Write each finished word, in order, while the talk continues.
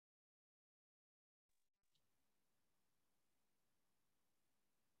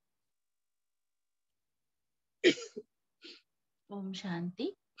Om Shanti.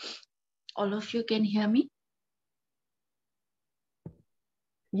 All of you can hear me?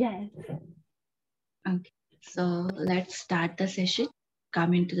 Yes. Okay. So let's start the session.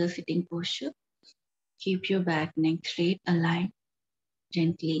 Come into the sitting posture. Keep your back, neck straight, aligned.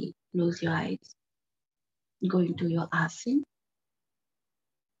 Gently close your eyes. Go into your asana.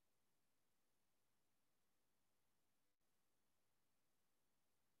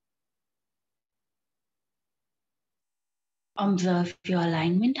 Observe your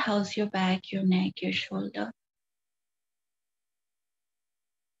alignment. How's your back, your neck, your shoulder?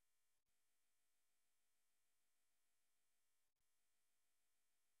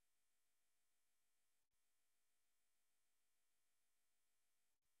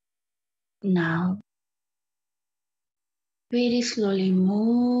 Now, very slowly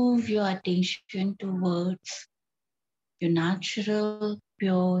move your attention towards your natural,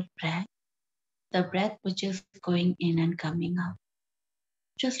 pure breath. The breath which is going in and coming out.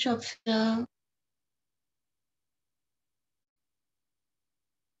 Just observe.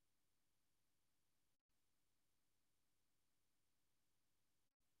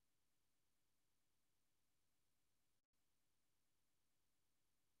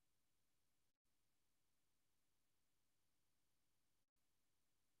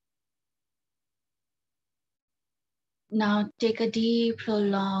 Now take a deep,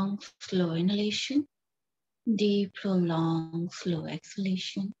 prolonged, slow inhalation. Deep, prolonged, slow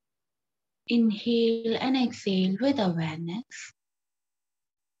exhalation. Inhale and exhale with awareness.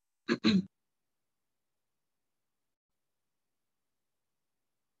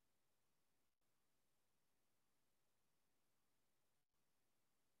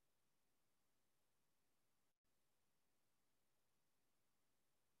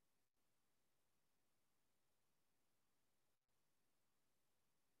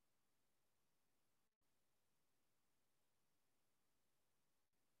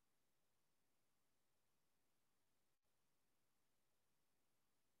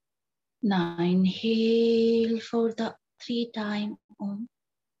 Now inhale for the 3-time Om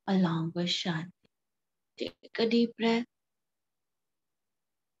along with Shanti. Take a deep breath.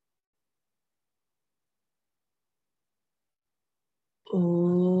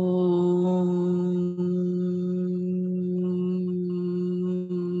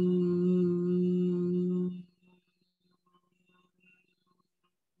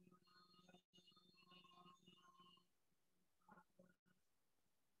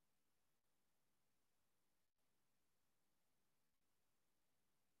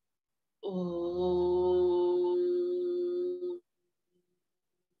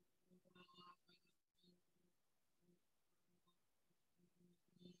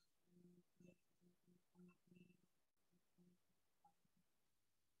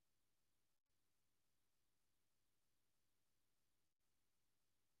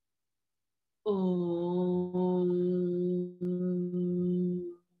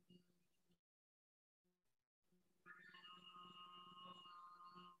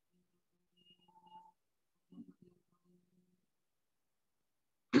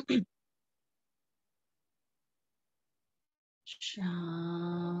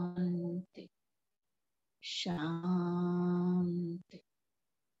 Shanti, Shanti,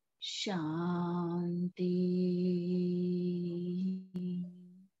 Shanti.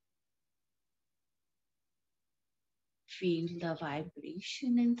 Feel the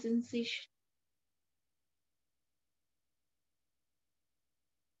vibration and sensation.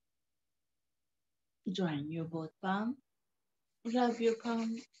 Join your both palms. Rub your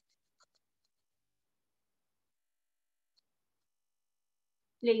palm.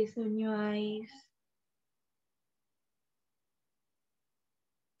 Place on your eyes.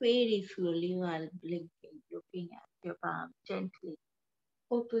 Very slowly while blinking, looking at your palm gently.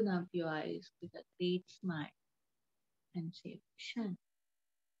 Open up your eyes with a great smile and say Shanti.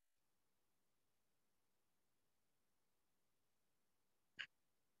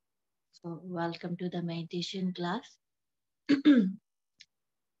 So welcome to the meditation class.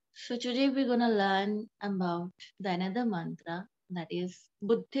 So today we're gonna learn about the another mantra, that is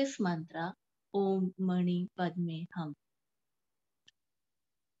Buddhist mantra, Om Mani Padme Hum.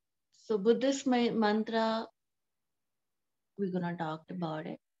 So Buddhist mantra, we're gonna talk about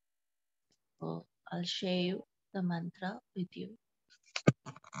it. So I'll share you the mantra with you.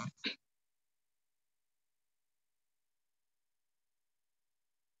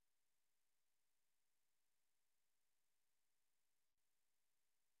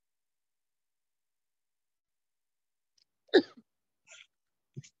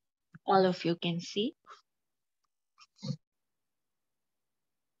 All of you can see.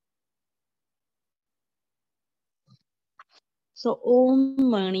 So Om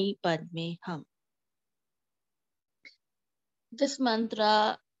Mani Padme Hum. This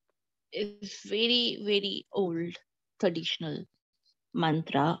mantra is very old traditional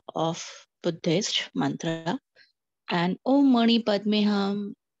mantra of Buddhist mantra. And Om Mani Padme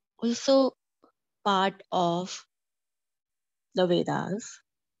Hum also part of the Vedas.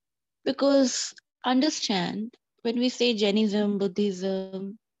 Because understand, when we say Jainism,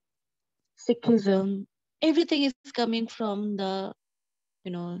 Buddhism, Sikhism, everything is coming from the,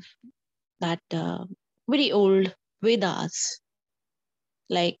 you know, that very old Vedas,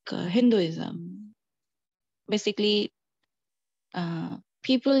 like Hinduism. Basically,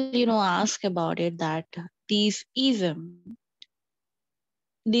 people, ask about it that these ism,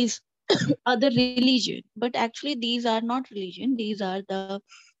 these other religion, but actually these are not religion. These are the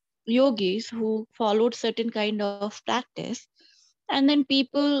yogis who followed certain kind of practice, and then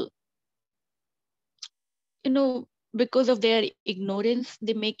people, because of their ignorance,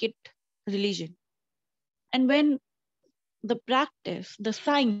 they make it religion. And when the practice, the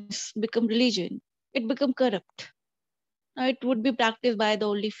science become religion, it become corrupt. Now it would be practiced by the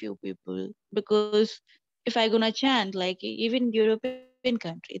only few people, because if I gonna chant, like even European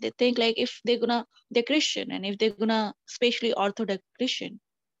country, they think like if they're Christian, and if they're gonna, especially Orthodox Christian,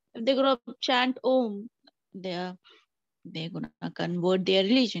 if they're gonna chant Om, they're they're gonna convert their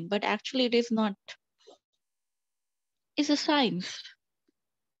religion. But actually it is not. It's a science.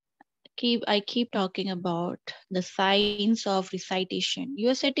 I keep talking about the science of recitation. You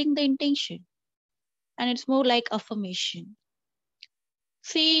are setting the intention, and it's more like affirmation.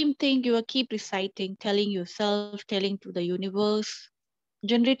 Same thing, you are keep reciting, telling yourself, telling to the universe,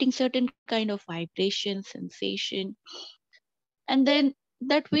 generating certain kind of vibration, sensation, and then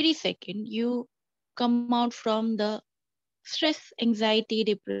that very second you come out from the stress, anxiety,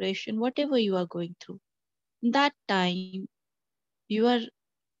 depression, whatever you are going through. That time you are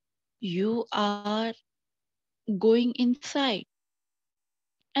you are going inside,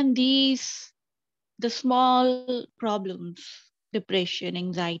 and these the small problems, depression,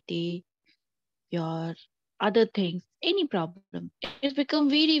 anxiety, your other things, any problem, it has become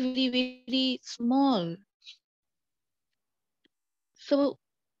very small. So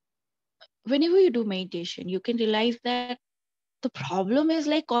whenever you do meditation, you can realize that the problem is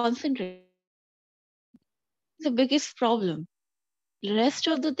like concentration. It's the biggest problem. The rest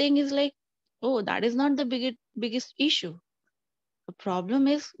of the thing is like, oh, that is not the biggest issue. The problem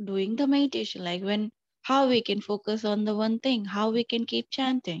is doing the meditation, like when how we can focus on the one thing, how we can keep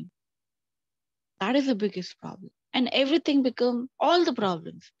chanting. That is the biggest problem. And everything become, all the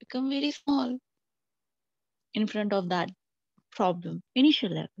problems become very small in front of that problem, initial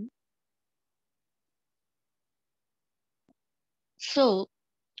level. So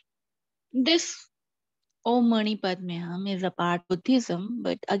this Om Mani Padme Hum is a part Buddhism,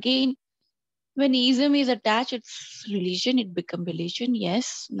 but again, when ism is attached, it's religion, it become religion.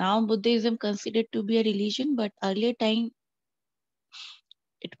 Yes, now Buddhism considered to be a religion, but earlier time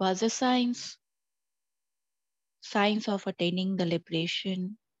it was a science of attaining the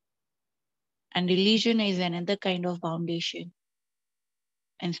liberation, and religion is another kind of foundation,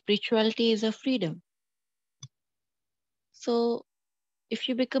 and spirituality is a freedom. So if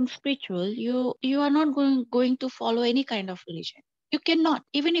you become spiritual, you are not going to follow any kind of religion. You cannot,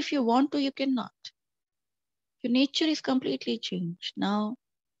 even if you want to, you cannot. Your nature is completely changed. Now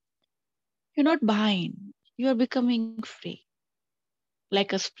you're not behind, you are becoming free,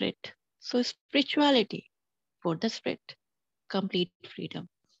 like a spirit. So spirituality for the spirit, complete freedom.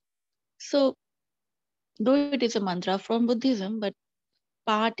 So though it is a mantra from Buddhism, but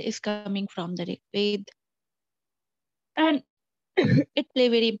part is coming from the Rig Veda, and it play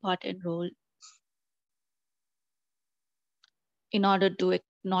very important role in order to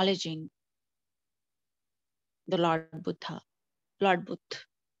acknowledging the Lord Buddha, Lord Buddha.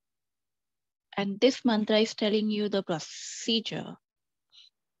 And this mantra is telling you the procedure.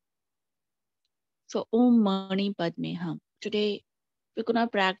 So Om Mani Padme Hum. Today we're gonna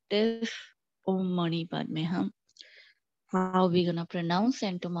practice Om Mani Padme Hum. How we're gonna pronounce,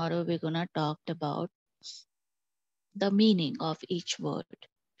 and tomorrow we're gonna talk about the meaning of each word.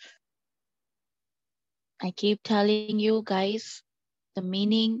 I keep telling you guys, the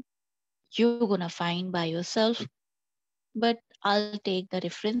meaning you're gonna find by yourself, but I'll take the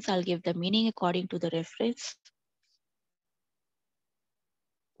reference, I'll give the meaning according to the reference,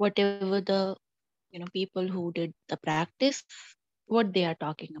 whatever the people who did the practice, what they are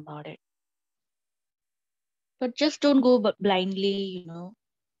talking about it. But just don't go blindly,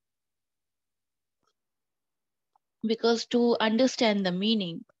 because to understand the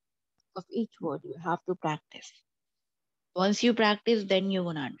meaning of each word, you have to practice. Once you practice, then you're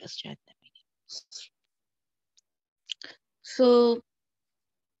gonna understand the meaning. So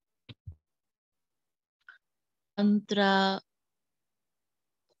mantra,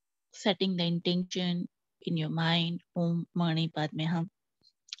 setting the intention in your mind, Om Mani Padme Hum,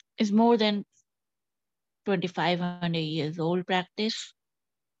 is more than 2500 years old practice.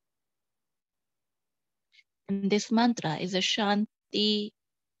 And this mantra is a Shanti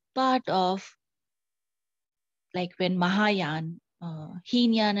part of, like when Mahayana,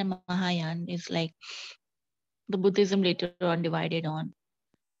 Heenyan and Mahayana is like the Buddhism later on divided on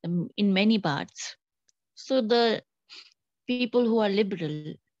in many parts. So the people who are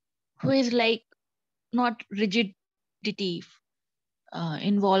liberal, who is like not rigidity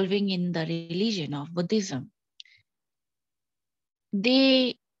involving in the religion of Buddhism,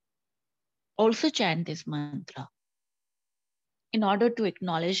 they also chant this mantra in order to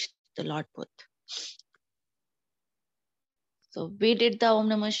acknowledge the Lord Buddha. So we did the Om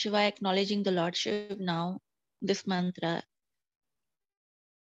Namah Shivaya acknowledging the Lordship. Now this mantra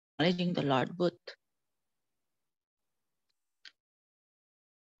acknowledging the Lord Buddha.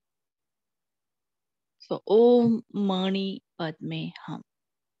 So Om Mani Padme Hum.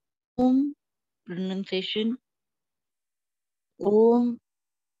 Om pronunciation. Om.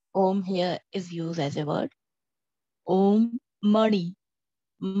 Om here is used as a word. Om Mani.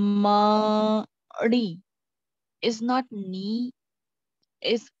 Mani is not ni,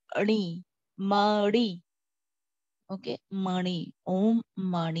 is ni. Mani. Okay, Mani. Om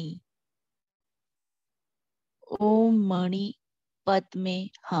Mani. Om Mani Padme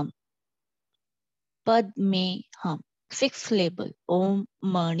Hum. Padme Hum. 6th syllable. Om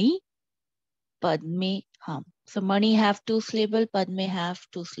Mani Padme Hum. So Mani have 2 syllable, Padme have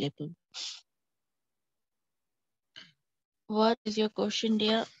 2 syllable. What is your question,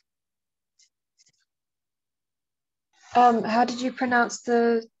 dear? How did you pronounce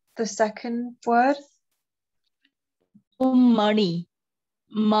the second word? Om Mani.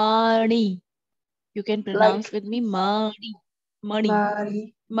 Mani. You can pronounce Like with me Mani. Mani.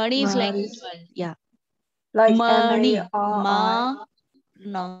 Mari. Mani is like Mari. 12. Yeah. Like Mani. M-A-R-I. Ma.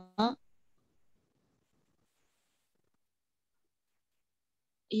 Na.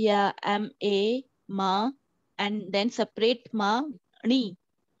 Yeah. M-A. Ma. And then separate ma. Ni.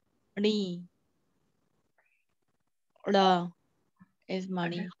 Ni. Da is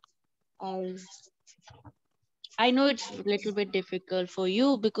Mani. I know it's a little bit difficult for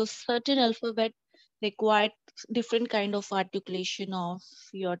you because certain alphabet require different kind of articulation of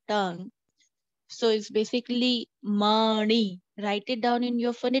your tongue. So it's basically Mani. Write it down in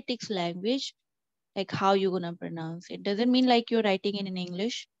your phonetics language, like how you're gonna pronounce it. Doesn't mean like you're writing it in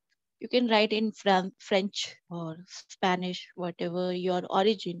English. You can write in French or Spanish, whatever your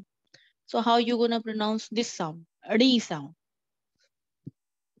origin. So how you gonna pronounce this sound? Adi sound.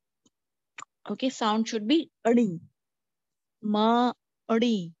 Okay, sound should be Adi. Ma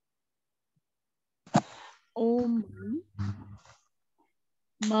Adi. Om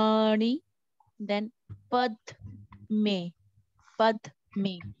Mani. Then Pad Me. Pad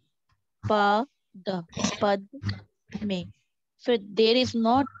Me. Pad. Pad Me. So there is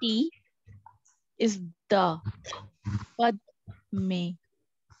not T, is the. Pad Me.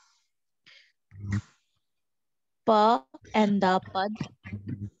 Pa and the Pad.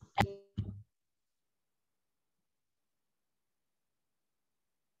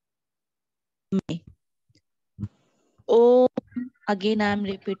 Me. Om. Again I am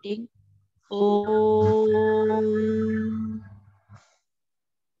repeating. Om.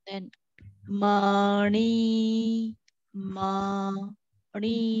 Then Mani.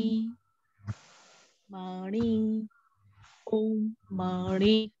 Mani. Mani. Om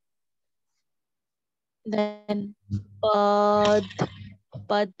Mani. Then Pad.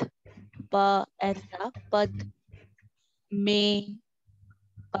 Pad. Pa and the Pad. Me.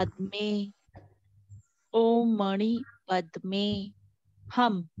 Padme. Om Mani Padme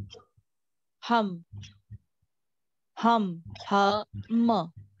Hum. Hum. Hum. Hum.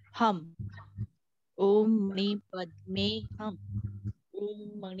 Hum. Om Mani Padme Hum.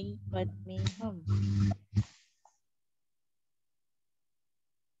 Om Mani Padme Hum.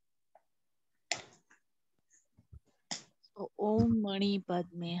 So Om Mani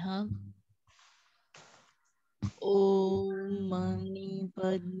Padme Hum. Om Mani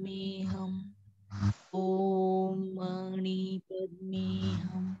Padme Hum. Om Mani Padme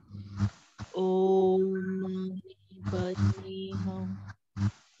Hum. Om Mani Padme Hum.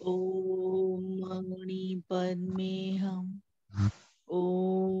 Om Mani Padme Hum.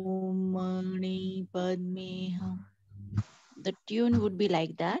 Om Mani Padme Hum. The tune would be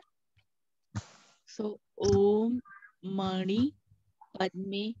like that. So Om Mani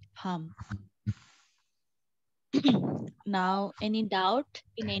Padme Hum. Now, any doubt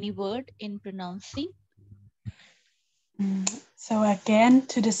in any word in pronouncing? So again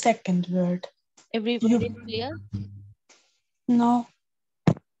to the second word. Every word is clear? No.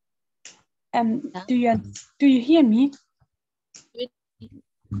 Yeah. Do you hear me?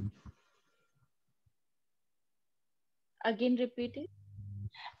 Again, repeat it.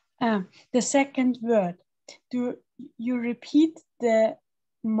 The second word. Do you repeat the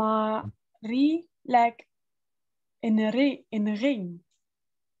Mari like in a ring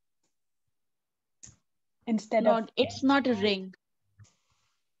instead of? No, it's not a ring.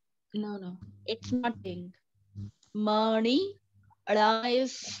 No, it's not ring. Mani, Ra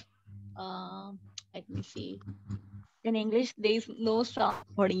is, let me see. In English, there is no sound.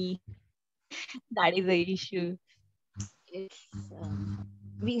 Mani. That is the issue. It's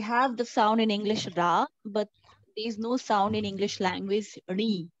we have the sound in English Ra, but there is no sound in English language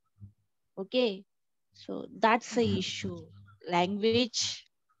Ri. Okay, so that's the issue. Language,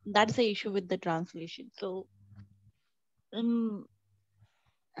 that's the issue with the translation. So,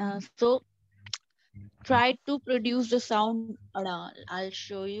 so try to produce the sound Ra. I'll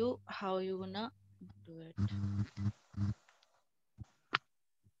show you how you gonna do it.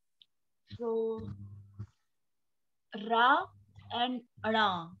 So Ra and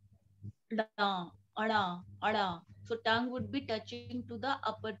Ra. Da, ada, ada. So tongue would be touching to the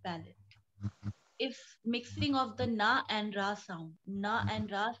upper palate. If mixing of the na and ra sound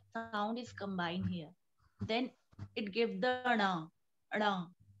is combined here, then it gives the ana.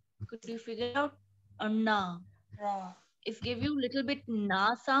 Could you figure out? Anna. If give you little bit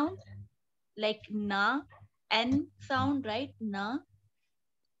na sound, like na, n sound, right? Na,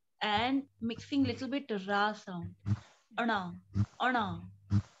 and mixing little bit ra sound. Ana, ana.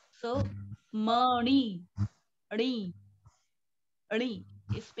 So mani, ri, ri.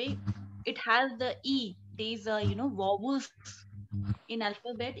 It has the e. These are vowels in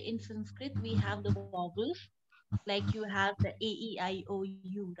alphabet. In Sanskrit, we have the vowels. Like you have the a e I o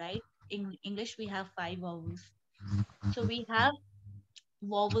u, right? In English, we have 5 vowels. So we have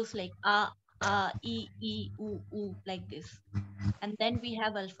vowels like e u like this, and then we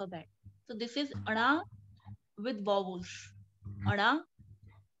have alphabet. So this is ana with vowels. Ana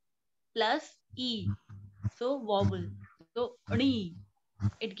plus e, so vowel. So ri,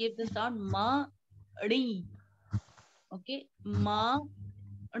 it gives the sound ma ri. Okay, ma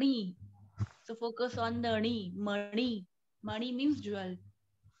ri. So focus on the ri. Mani. Mani means jewel.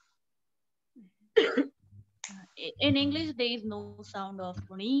 In English, there is no sound of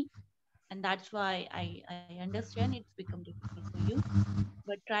ni, and that's why I understand it's become difficult for you.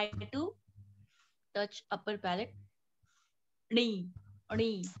 But try to touch upper palate. Ni,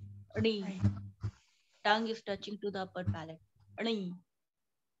 ni, ni. Tongue is touching to the upper palate. Ni.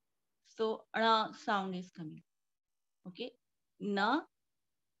 So sound is coming. Okay. Na,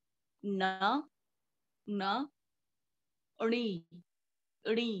 na, na, ni,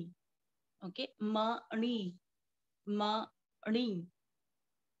 ni. Okay. Ma, ni, ma, ni.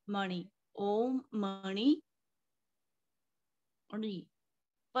 Mani. Om, mani, ni.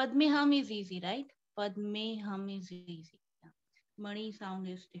 Padmeham is easy, right? Padmeham is easy. Yeah. Mani sound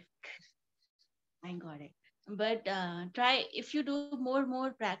is difficult. I got it. But try, if you do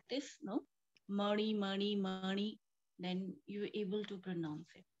more practice, no, money, then you're able to pronounce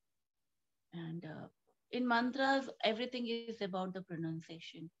it. And in mantras, everything is about the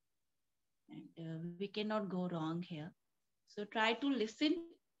pronunciation, and we cannot go wrong here. So try to listen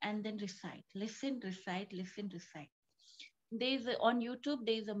and then recite. Listen, recite, listen, recite. There's on YouTube.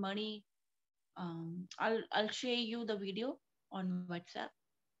 There's a money. I'll share you the video on WhatsApp.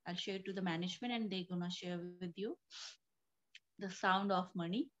 I'll share it to the management, and they're gonna share with you the sound of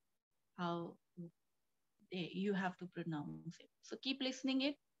money, how you have to pronounce it. So keep listening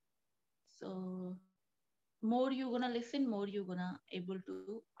it. So more you're gonna listen, more you're gonna able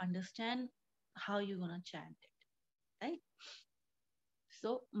to understand how you're gonna chant it, right?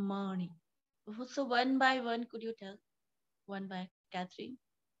 So money. So one by one, could you tell? One by Catherine.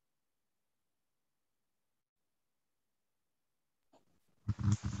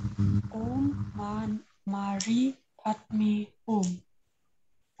 Om man Mari Padme Om.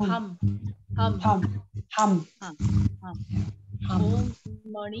 Hum, Hum. Hum. hum, hum. Om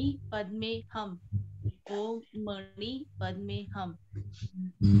Mani Padme Hum. Om Mani Padme Hum.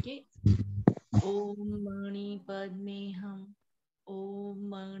 Okay. Om Mani Padme Hum. Om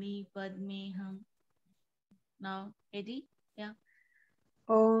Mani Padme Hum. Now, Eddie? Yeah.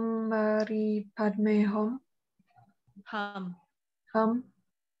 Om Mari Padme Hum. Hum. Hum.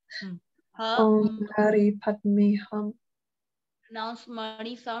 Hum. Om Mani Padme Hum. Pronounce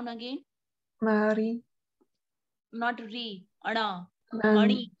Mani sound again. Mari. Not re. Ana.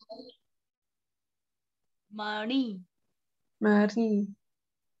 Mani. Mani. Mari.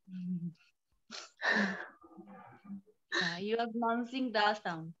 Yeah, you are pronouncing Ra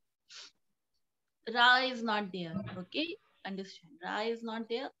sound. Ra is not there. Okay, understand. Ra is not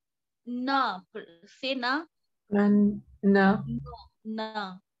there. Na. Say na. Man. Na.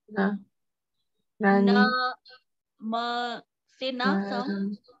 Na. Na. Na. Nani. Ma. Say na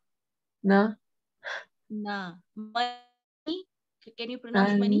sound. Na. Na. Money. Can you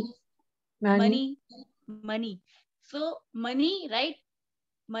pronounce money? Mani. Money. So money, right?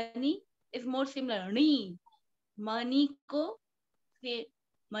 Money is more similar. Ni. Money ko say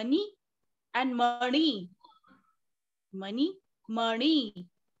money and money. Money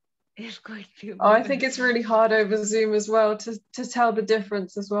is quite similar. Oh, I think it's really hard over Zoom as well to tell the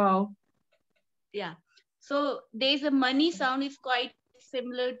difference as well. Yeah. So there's a money sound is quite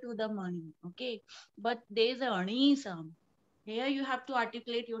similar to the money. Okay. But there's a ani sound. Here you have to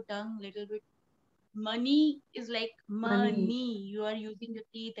articulate your tongue a little bit. Money is like money. You are using the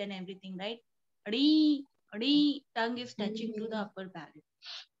teeth and everything, right? Adi, tongue is touching to the upper palate.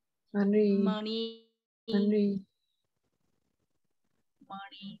 Money. Money.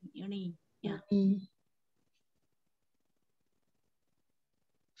 Yeah.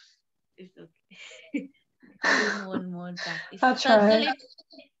 It's okay. Do more practice. I'll try.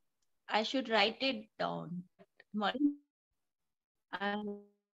 I should write it down. Money.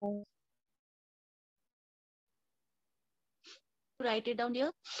 Write it down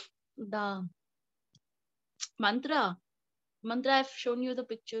here. The mantra. I've shown you the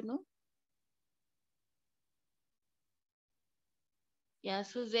picture, no? Yeah,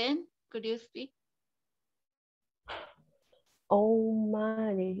 Suzanne, could you speak? Om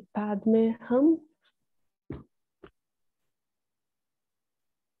Mani Padme Hum.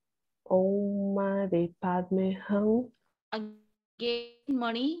 Om Mani Padme Hum. Again,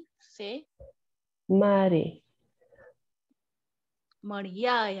 Mani, say. Mari. Mani.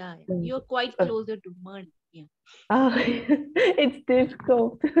 Yeah. You're quite closer to Mani. Yeah. Oh, it's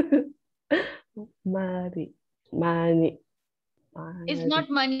difficult. Mari. Mani. It's not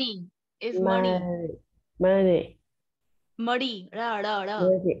money. It's money. Mani. Muddy. Ra.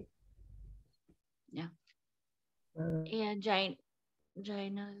 Mari. Yeah. Yeah,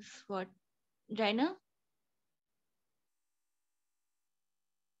 Jaina is what? Jaina?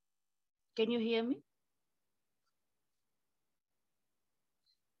 Can you hear me?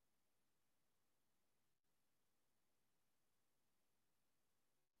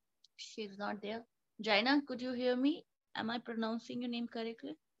 She's not there. Jaina, could you hear me? Am I pronouncing your name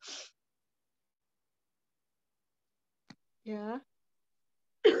correctly? Yeah.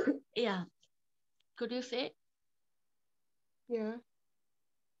 Yeah. Could you say Yeah.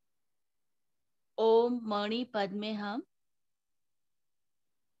 Om Mani Padme Hum?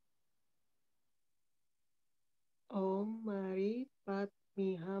 Om Mani Padme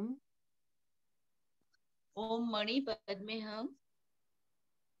Hum. Om Mani Padme Hum.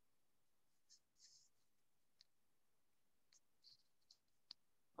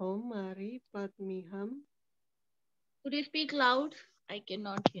 Om Mani Padme Hum. Could you speak loud? I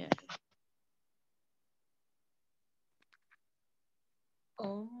cannot hear.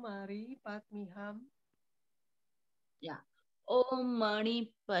 Om Mani Padme Hum. Yeah. Om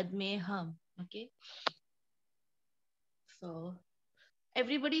Mani Padme Hum. Okay. So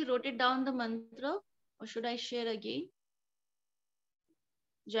everybody wrote it down the mantra, or should I share again?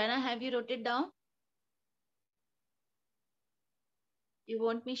 Jana, have you wrote it down? You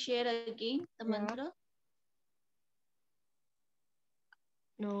want me share again the mantra?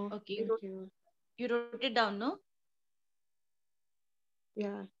 No. Okay. Thank you. You wrote it down, no?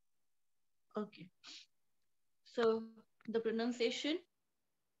 Yeah. Okay. So the pronunciation.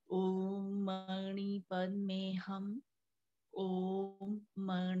 Om Mani Padme Hum. Om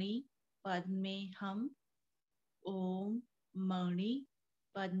Mani Padme Hum. Om Mani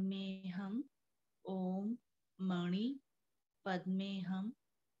Padme Hum. Om Mani Padme Hum.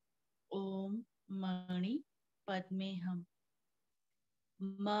 Om Mani Padme Hum.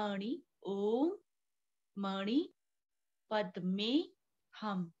 Mani Om Mani Padme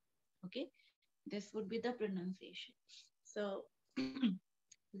Hum. Okay, this would be the pronunciation. So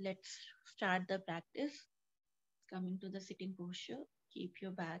let's start the practice. Coming to the sitting posture. Keep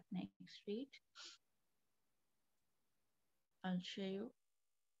your back neck straight. I'll show you.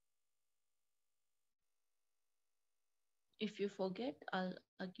 If you forget, I'll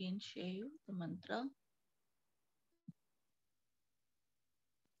again share you the mantra.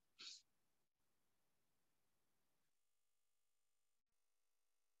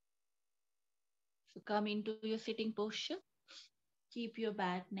 Come into your sitting posture. Keep your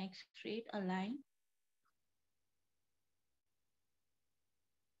back, neck straight, aligned.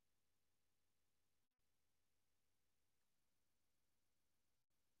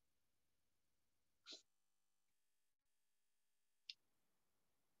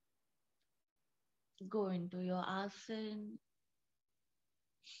 Go into your asana.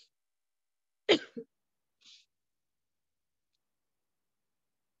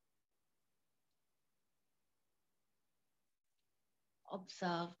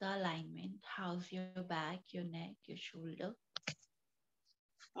 Observe the alignment. How's your back, your neck, your shoulder?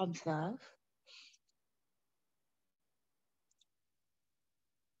 Observe.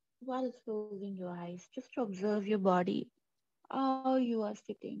 While closing your eyes, just observe your body, how you are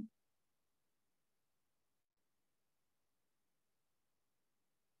sitting.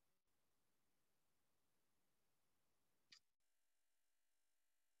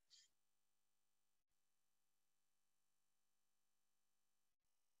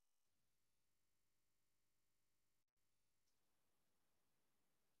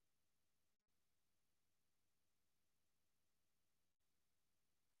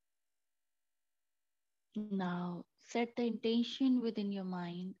 Now, set the intention within your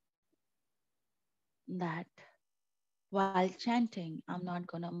mind that while chanting, I'm not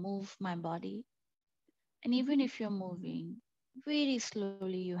going to move my body. And even if you're moving, very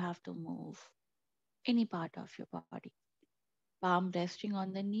slowly you have to move any part of your body. Palm resting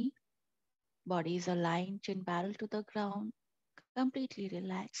on the knee, body is aligned, chin parallel to the ground, completely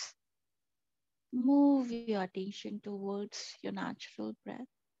relaxed. Move your attention towards your natural breath,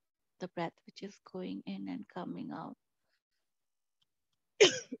 the breath which is going in and coming out.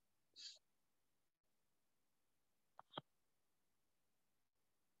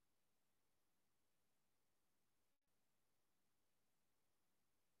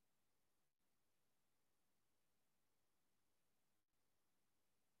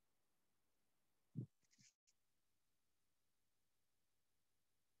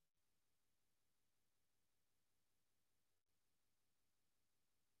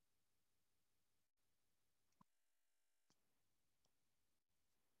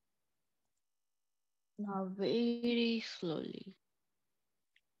 Now, very slowly,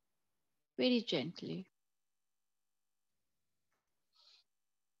 very gently,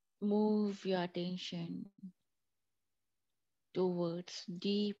 move your attention towards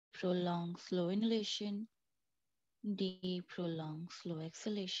deep, prolonged, slow inhalation, deep, prolonged, slow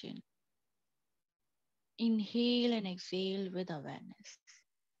exhalation. Inhale and exhale with awareness.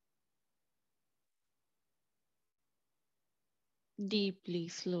 Deeply,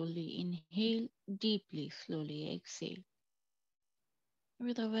 slowly inhale, deeply, slowly exhale.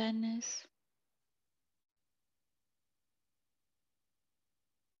 With awareness,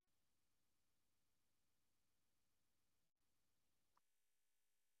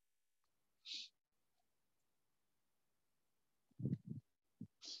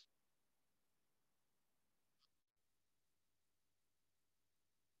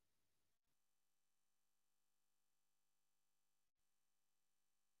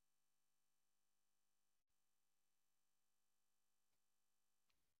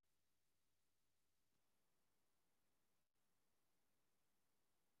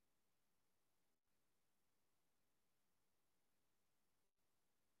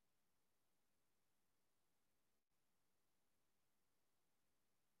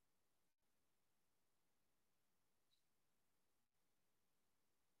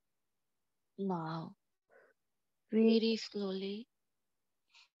 now, very slowly,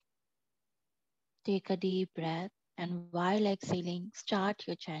 take a deep breath, and while exhaling, start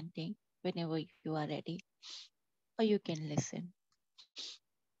your chanting whenever you are ready, or you can listen.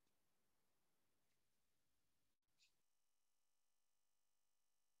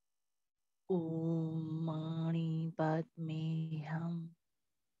 Om Mani Padme Hum.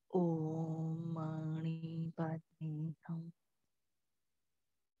 Om Mani Padme Hum.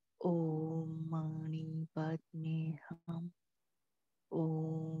 Om Mani Padme Hum.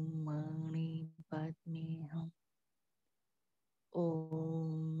 Om Mani Padme Hum.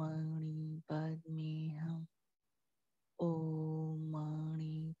 Om Mani Padme Hum. Om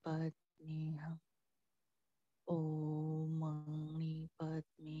Mani Padme Hum. Om Mani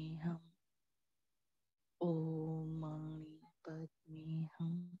Padme Hum. Om Mani Padme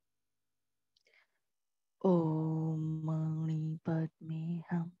Hum. Om Mani Padme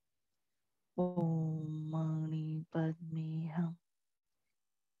Hum. Om Mani Padme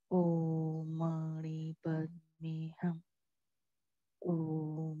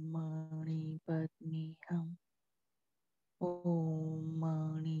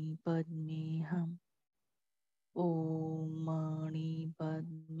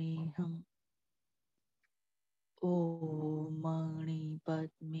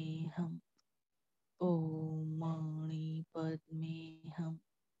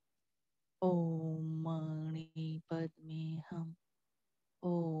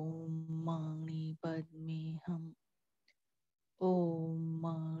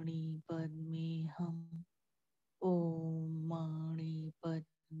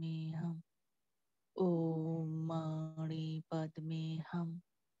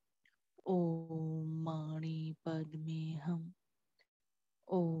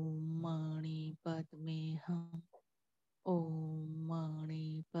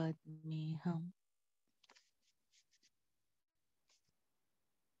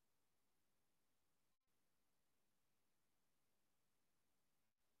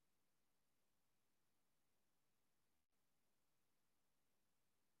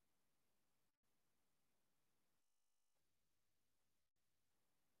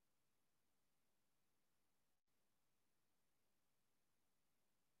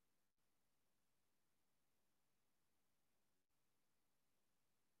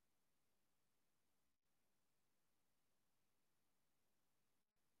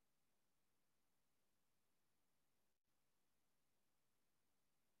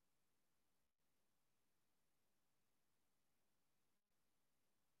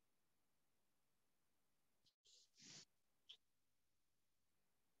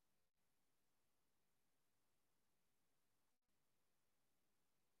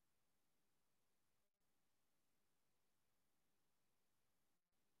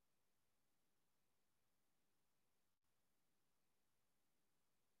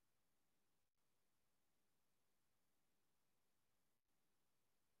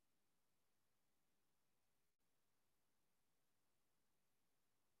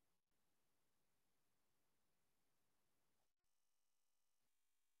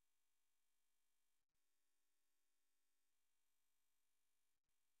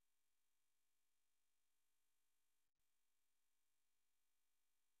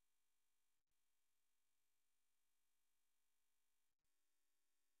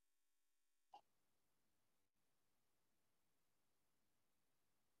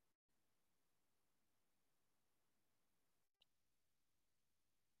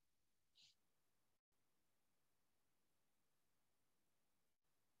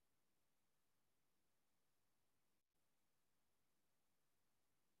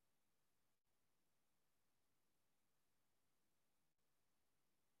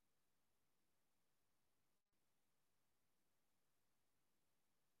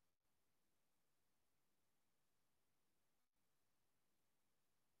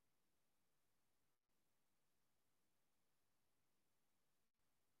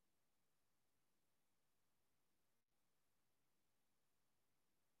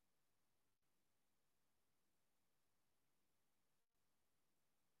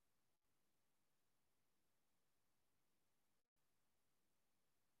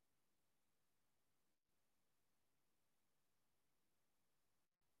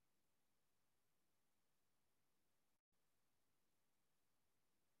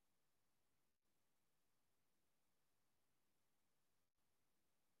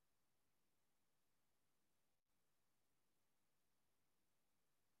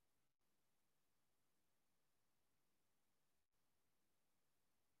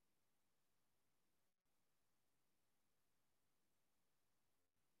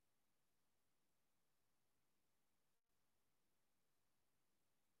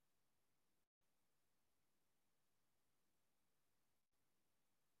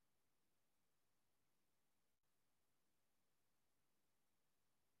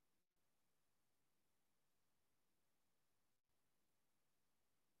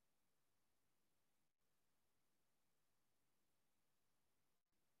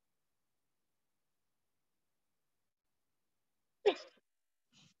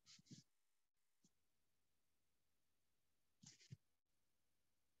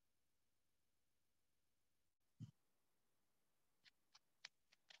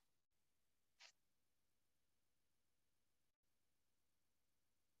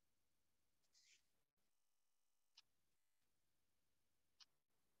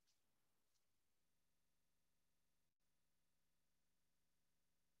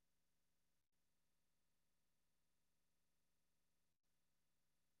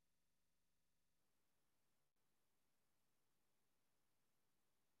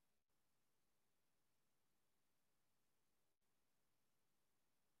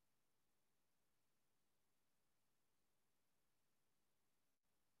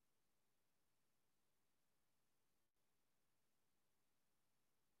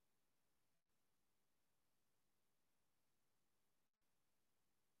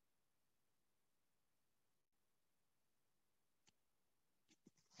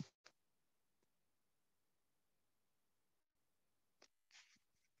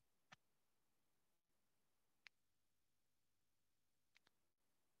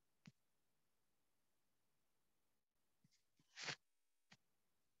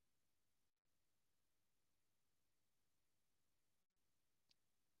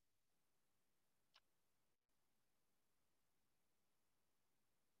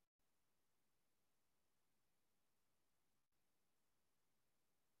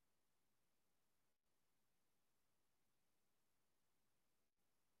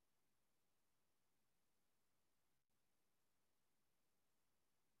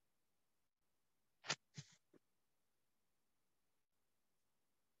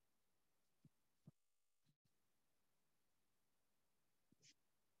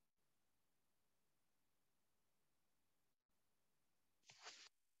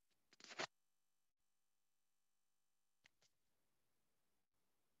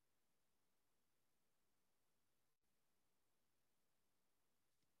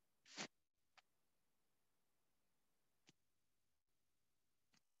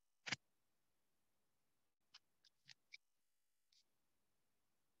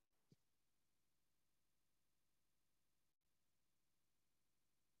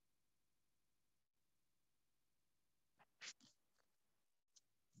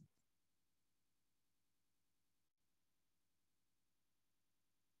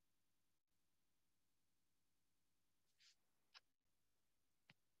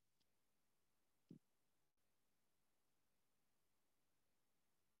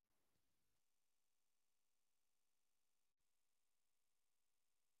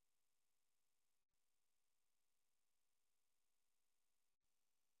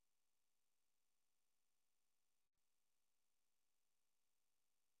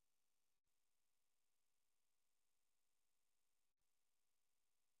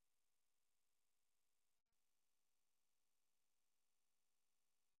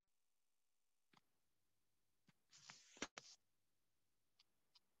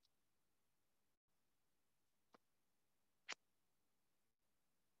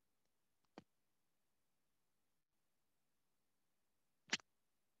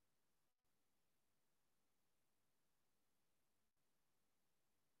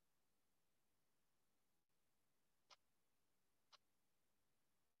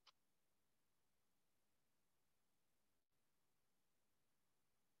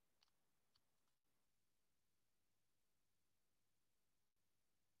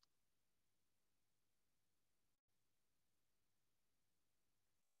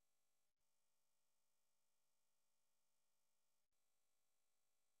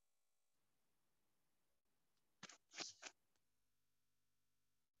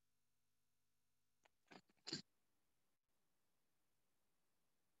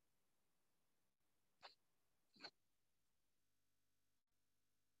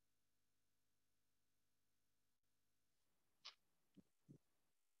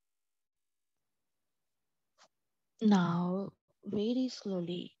Now, very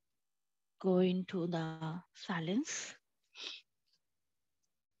slowly go into the silence.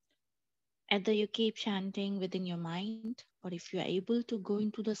 Either you keep chanting within your mind, or if you are able to go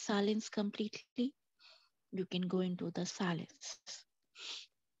into the silence completely, you can go into the silence.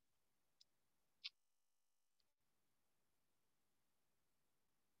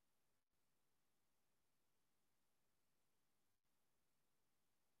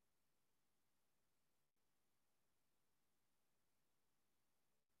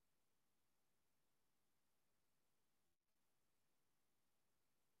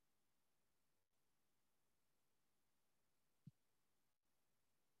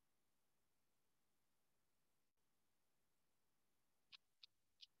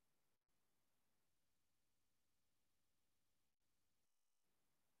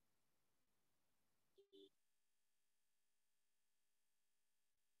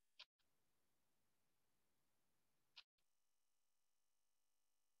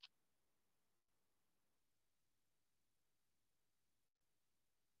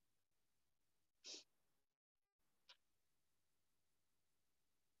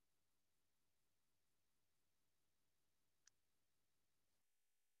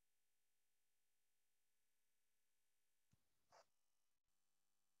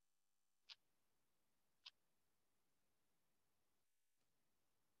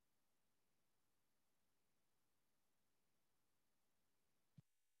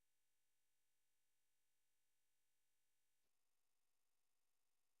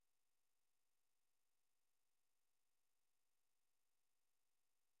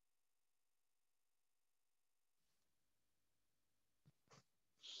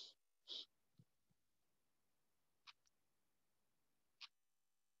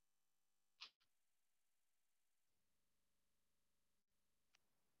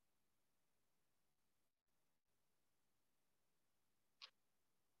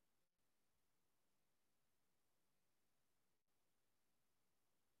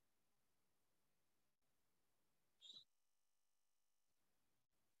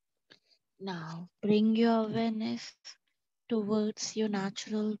 Now, bring your awareness towards your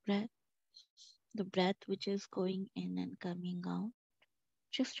natural breath, the breath which is going in and coming out.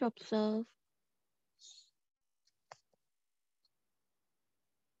 Just observe.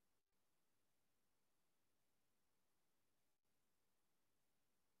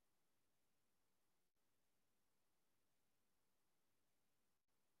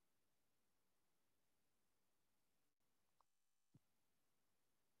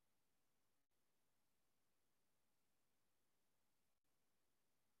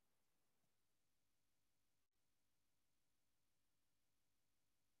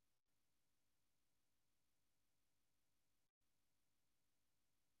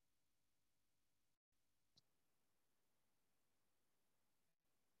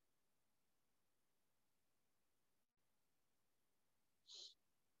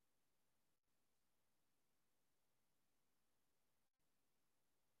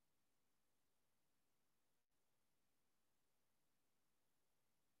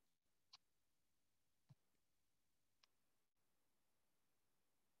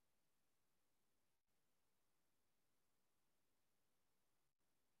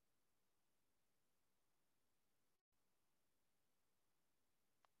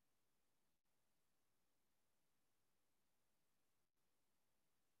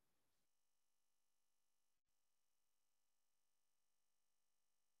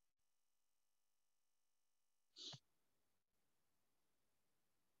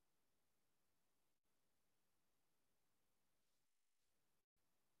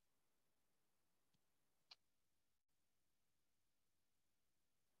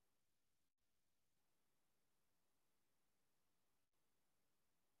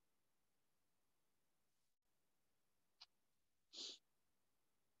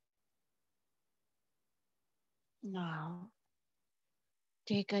 Now,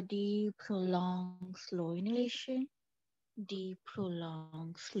 take a deep, prolonged, slow inhalation, deep,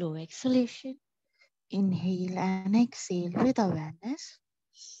 prolonged, slow exhalation. Inhale and exhale with awareness.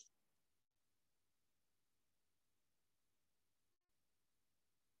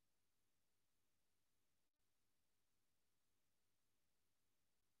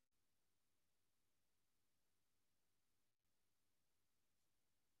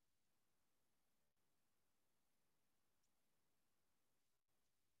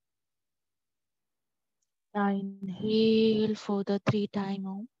 Now inhale for the 3 time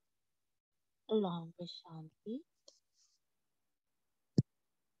Om, along with Shanti.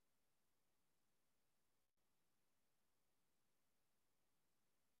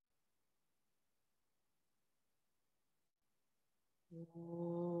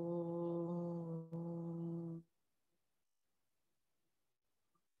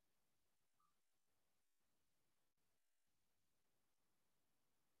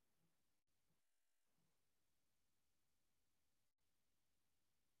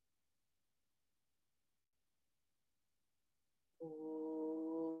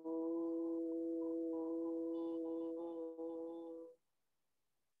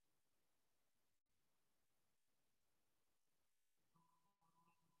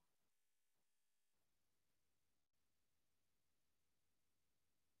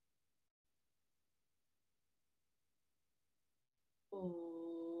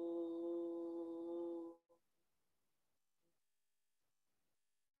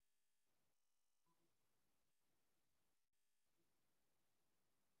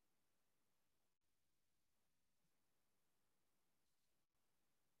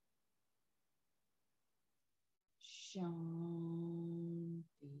 Shanti,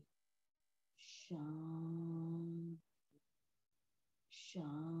 Shanti,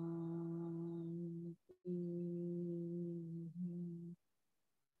 Shanti.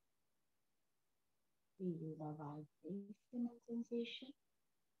 Feel the vibration and sensation.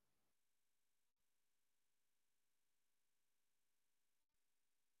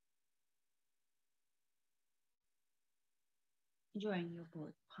 Join your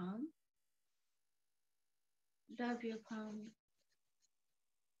both palm. Rub your palm.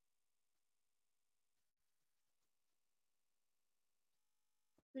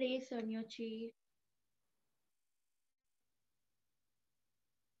 Place on your cheek.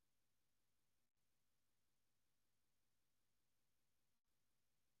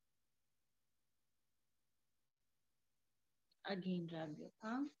 Again, rub your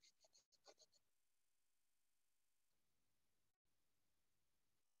palm.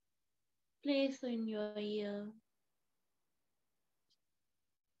 Place in your ear,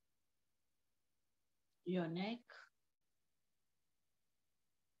 your neck,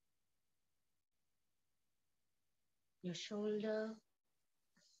 your shoulder,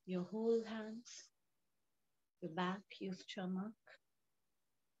 your whole hands, your back, your stomach,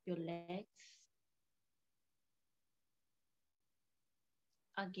 your legs.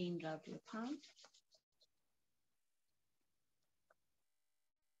 Again, rub your palm.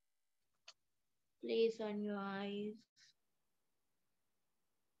 Place on your eyes.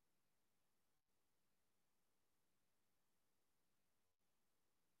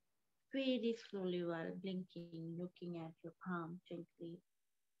 Very slowly while blinking, looking at your palm gently.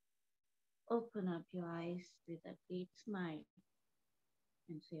 Open up your eyes with a great smile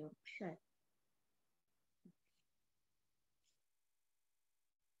and say, "Oh, shut."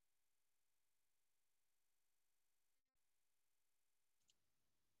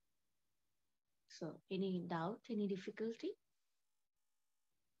 So, any doubt, any difficulty?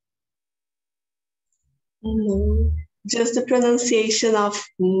 No, just the pronunciation of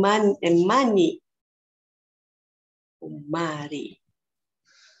man and money. Mari.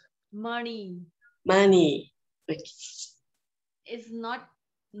 Money Money. Okay. is not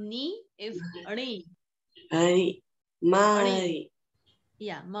ni, is ani. Mari. Mari.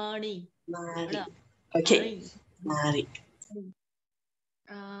 Yeah, money. Mari. Ra. Okay. Mari. Mari.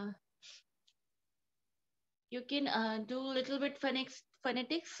 Uh, you can do a little bit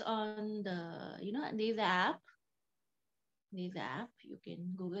phonetics on the, there's app. There's app. You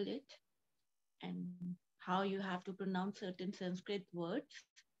can Google it and how you have to pronounce certain Sanskrit words.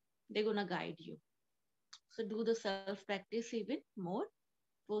 They're gonna guide you. So do the self practice even more.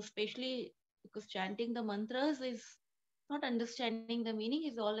 So especially because chanting the mantras is not understanding the meaning,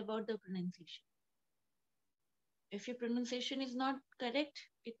 is all about the pronunciation. If your pronunciation is not correct,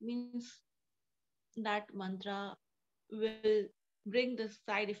 it means that mantra will bring the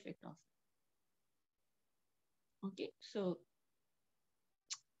side effect of it. Okay, so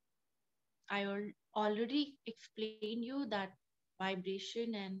I already explained you that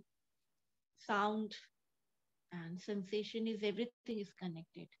vibration and sound and sensation is everything is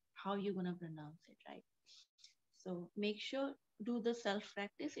connected. How you gonna pronounce it, right? So make sure do the self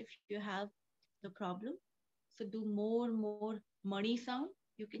practice. If you have the problem, so do more money sound.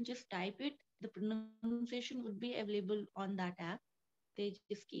 You can just type it. The pronunciation would be available on that app. They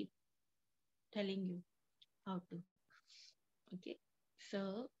just keep telling you how to. Okay,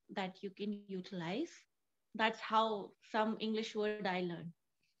 so that you can utilize. That's how some English word I learned.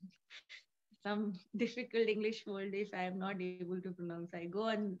 Some difficult English word, if I am not able to pronounce, I go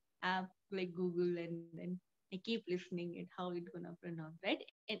on app like Google and then I keep listening at how it's gonna pronounce, right?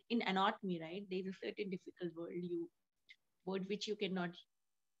 In anatomy, right? There's a certain difficult word which you cannot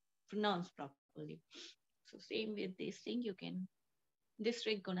pronounce properly. So same with this thing, you can This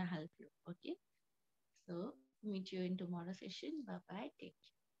trick gonna help you. Okay. So meet you in tomorrow's session. Bye bye. Take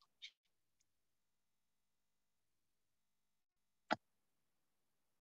care.